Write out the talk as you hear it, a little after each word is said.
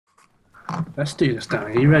Let's do this,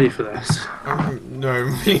 Danny. Are you ready for this? No,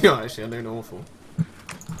 really not actually. I'm doing awful.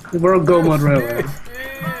 We're on Gold Mod Railway.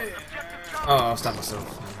 Oh, I'll stab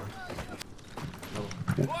myself.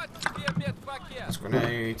 That's a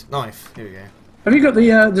grenade. Knife. Here we go. Have you got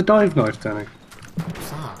the dive knife, Danny? What's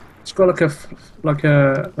that? It's got like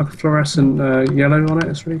a fluorescent yellow on it.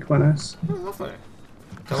 It's really quite nice. Oh, lovely. Is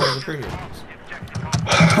that one of the premium ones?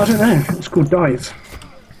 I don't know. It's called dive.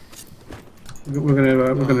 We're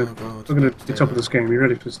gonna be top of this game. You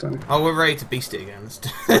ready for this, Danny? Oh, we're ready to beast it again.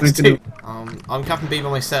 Let's do it. I'm Captain B by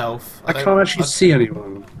myself. I can't actually see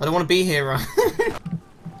anyone. I don't want to be here, right?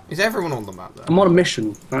 Is everyone on the map though? I'm on a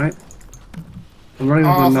mission, right? I'm running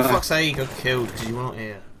Oh, on for fuck's sake, I got killed because you were not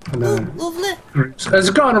here. I know. Lovely. There's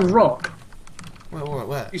a guy on a rock.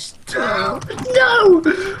 Where? He's... No!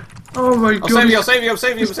 Oh my god. I'll save you.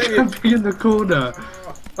 He's camping in the corner.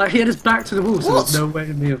 Like, he had his back to the wall, so there's no way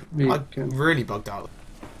me. I really bugged out.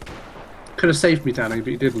 Could have saved me, Danny, but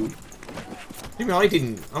you didn't. Even I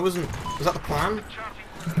didn't. I wasn't. Was that the plan?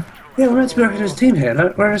 Yeah, we're meant to be working as a team here.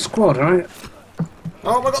 Look, we're in a squad, alright?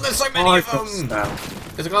 Oh my god, there's so many of them! Stabbed.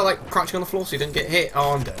 There's a guy like crouching on the floor so he didn't get hit.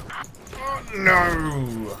 Oh, I'm dead. Oh,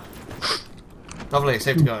 no! Lovely,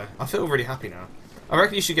 saved to go. I feel really happy now. I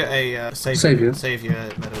reckon you should get a Saviour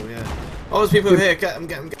medal, yeah. Oh, there's people over here. Get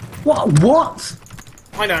them. What?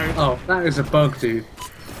 I know. Oh, that is a bug, dude.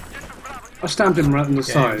 I stabbed him right on the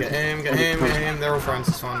side. Get him. They're all friends,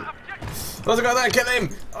 it's fine. There's a guy there, kill him!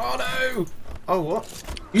 Oh no! Oh, what?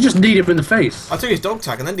 You just need him in the face. I took his dog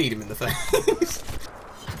tag and then need him in the face.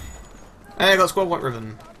 Hey, I got squad white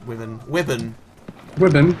ribbon. Wibbon. I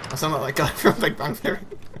sound like that guy from Big Bang Theory.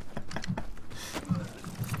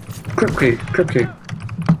 Kripke.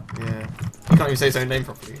 Yeah. He can't even say his own name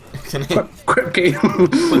properly. Can he? Kripke.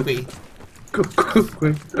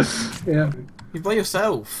 Quippy. Yeah. You're by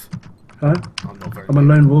yourself. Huh? I'm not very I'm a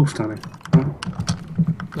lone wolf, Danny.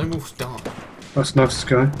 No wolf's die. That's nice, this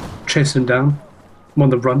guy. Chase him down. I'm on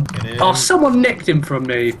the run. Oh, someone nicked him from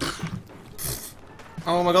me.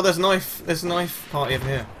 Oh my god, there's a knife. There's a knife party over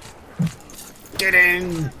here. Get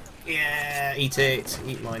in! Yeah, eat it.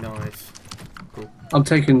 Eat my knife. Cool. I'm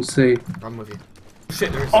taking C. Run with you.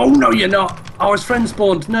 Shit, there is. Oh no, you're not! Oh, his friend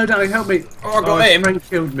spawned. No, Danny, help me. Oh, I got him. His friend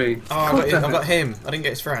killed me. Oh, I got him. I didn't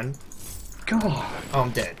get his friend. God. Oh, I'm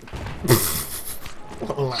dead.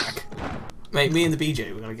 What a lag. Mate, me and the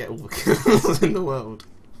BJ, we're gonna get all the kills in the world.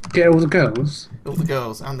 Get all the girls? All the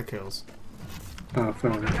girls and the kills. Oh,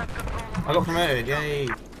 fair enough. I got promoted, yay!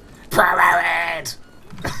 Promoted!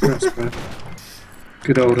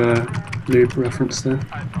 Good old noob reference there.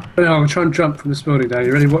 Oh, I'm trying to jump from this building down.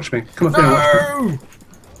 You ready? Watch me. Come up here and watch me.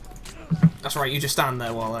 That's right, you just stand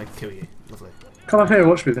there while I kill you. Lovely. Come up here and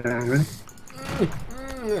watch me then. You ready?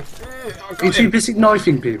 Are you too busy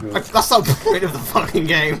knifing people? That's the point of the fucking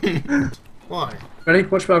game. Why? Ready?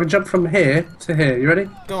 Watch me. I can jump from here to here. You ready?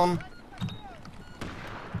 Go on.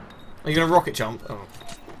 Are you gonna rocket jump? Oh.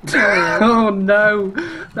 Oh no,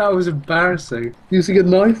 that was embarrassing. Using a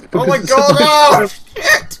knife? Oh my god, oh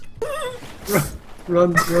shit!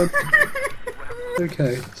 Run.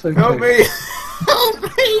 Okay, it's okay. Help me! Help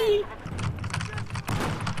me!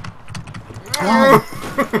 Oh.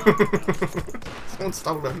 Someone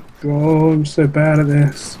stole them. Oh, I'm so bad at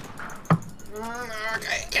this.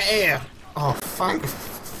 Get here! Oh, thank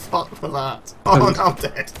fuck for that. Oh, now I'm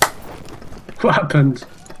dead. What happened?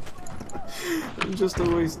 I'm just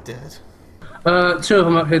always dead. Two of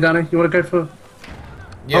them up here, Danny. You want to go for...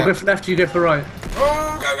 Yeah. I'll go for left, you go for right.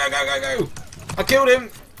 Oh, go! I killed him!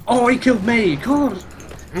 Oh, he killed me! God!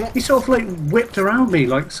 He sort of like whipped around me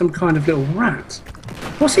like some kind of little rat.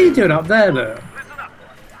 What's he doing up there, though?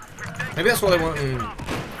 Maybe that's why they want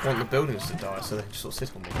the buildings to die, so they can just sort of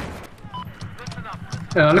sit on them.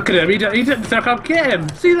 Yeah, look at him. He didn't think I'd get him.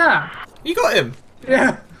 See that? You got him!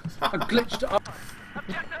 Yeah. I glitched up.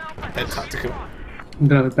 Bent tactical. I'm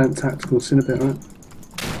gonna have a bent tactical soon a bit, right?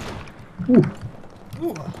 Ooh.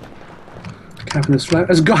 Ooh. Capping this flat.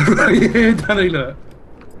 There's a guy right here, Danny, look.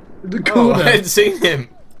 In the corner. Oh, I hadn't seen him.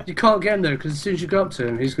 You can't get him though, because as soon as you go up to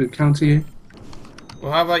him, he's going to counter you.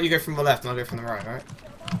 Well, how about you go from the left and I'll go from the right, alright?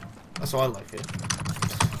 That's why I like it.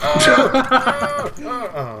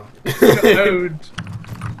 Oh.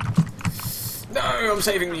 No, I'm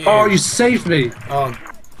saving you. Oh, you saved me. Oh.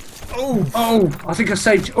 Oh, I think I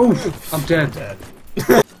saved you. Oh, I'm dead.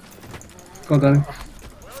 Go on, Danny.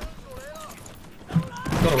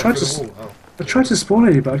 I tried to spawn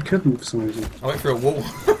at you, but I couldn't for some reason. I went through a wall.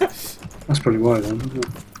 That's probably why then, isn't it?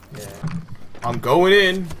 Yeah. I'm going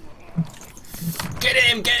in. Get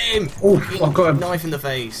him! Oh, I've got him. Knife in the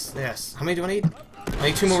face. Yes. How many do I need? I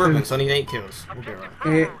need 2 more ribbons, so I need 8 kills. We'll be alright.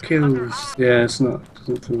 8 kills. Yeah, it's not.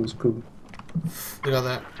 Doesn't feel as cool. Look at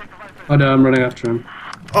that. I know, I'm running after him.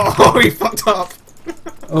 Oh, he fucked up!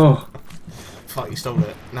 Oh. Fuck, you stole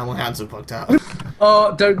it. Now my hands are bugged out.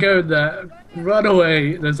 Oh, don't go in there. Run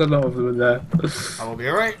away. There's a lot of them in there. I will be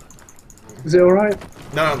alright. Is it alright?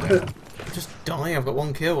 No, I'm dead. Just die. I've got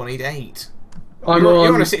 1 kill. I need 8.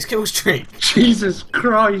 You're on a 6 kill streak. Jesus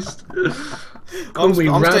Christ. Call me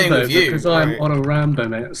Rambo because I'm on a Rambo,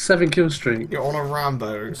 mate. 7 kill streak. You're on a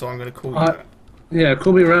Rambo, so I'm going to call you that. Yeah,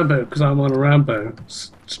 call me Rambo because I'm on a Rambo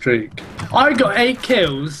streak. I got 8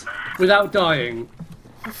 kills without dying.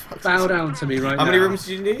 Bow down to me right now. How many rooms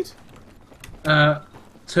do you need?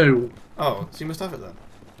 2. Oh, so you must have it then.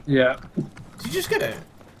 Yeah. Did you just get it?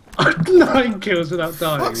 9 kills without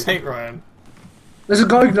dying. Fuck's sake, Ryan. There's a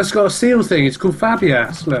guy that's got a seal thing. It's called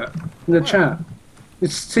Fabias. Look in the chat.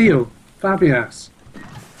 It's seal Fabias.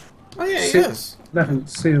 Oh yeah, he is.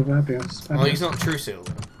 Seal Fabias. Oh, he's not true seal.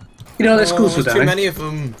 You know what this calls for, Danny? Too many of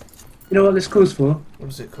them. You know what this calls for? What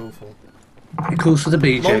does it call for? It calls for the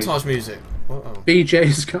BJ. Montage music. Uh-oh.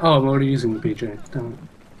 BJ's. Oh, I'm already using the BJ. Damn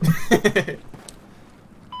it.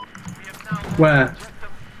 Where?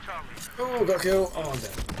 Oh, got killed. Oh, I'm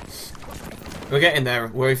dead. We're getting there.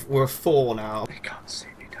 We're 4 now. They can't see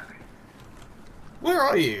me, Danny. Where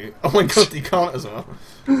are you? Oh my god, you can't as well.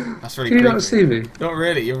 That's really. Can you not see me? Not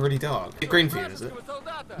really. You're really dark. It's green for you, is it?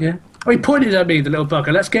 Yeah. Oh, he pointed at me, the little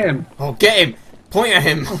bugger. Let's get him. Oh, get him! Point at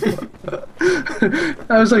him. That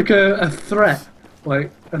was like a threat, like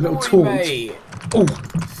a little taunt. Mate.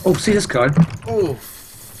 Oh, see this guy? Oh,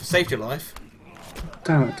 saved your life.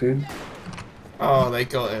 Damn it, dude. Oh, they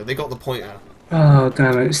got it. They got the pointer. Oh,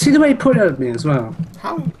 damn it. See the way he pointed at me as well?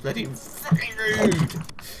 How bloody fucking rude.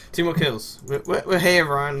 2 more kills. We're here,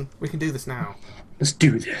 Ryan. We can do this now. Let's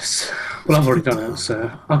do this. Well, I've already done it,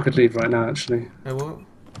 so I could leave right now, actually. No, what?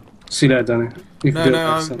 See you later, Danny. You can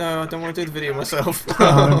No, I don't want to do the video myself.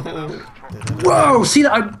 Whoa! See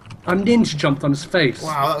that? I ninja jumped on his face.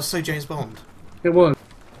 Wow, that was so James Bond. It was.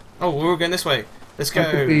 Oh, we're all going this way. Let's go.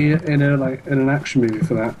 I could be in an action movie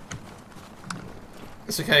for that.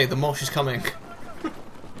 It's okay. The mosh is coming.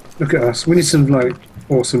 Look at us. We need some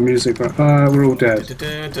awesome music. But we're all dead.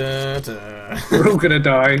 We're all gonna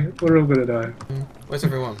die. We're all gonna die. Where's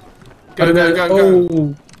everyone?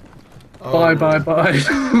 Go. Oh. Bye.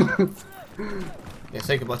 Yeah,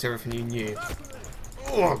 say goodbye to everything you knew.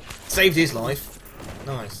 Oh, saved his life.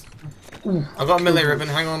 Nice. Ooh, I've got a melee ribbon.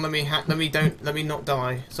 Hang on, let me not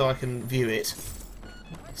die so I can view it.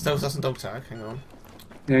 Stealth assassin dog tag. Hang on.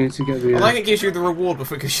 Yeah, you need to get the. I like it gives you the reward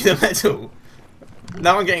before it gives you the medal.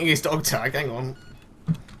 Now I'm getting his dog tag. Hang on.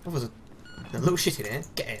 What was it? A little shit in here.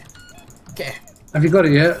 Get here. Get here. Have you got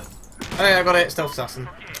it yet? Oh yeah, I got it. Stealth assassin.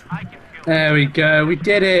 There we go. We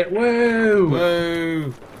did it. Woo!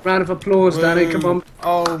 Whoa! Round of applause, Whoa. Danny. Come on.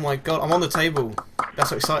 Oh my god, I'm on the table.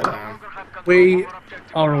 That's how excited I am. We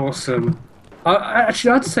are awesome.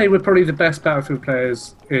 Actually, I'd say we're probably the best Battlefield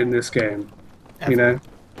players in this game. Ever. You know?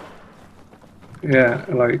 Yeah,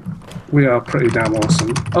 we are pretty damn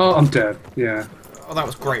awesome. Oh, I'm dead. Yeah. Oh, that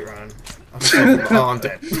was great, Ryan. Oh, I'm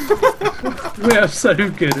dead. We are so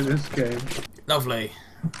good at this game. Lovely.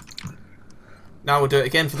 Now we'll do it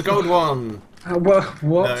again for the gold one. What?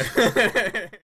 No.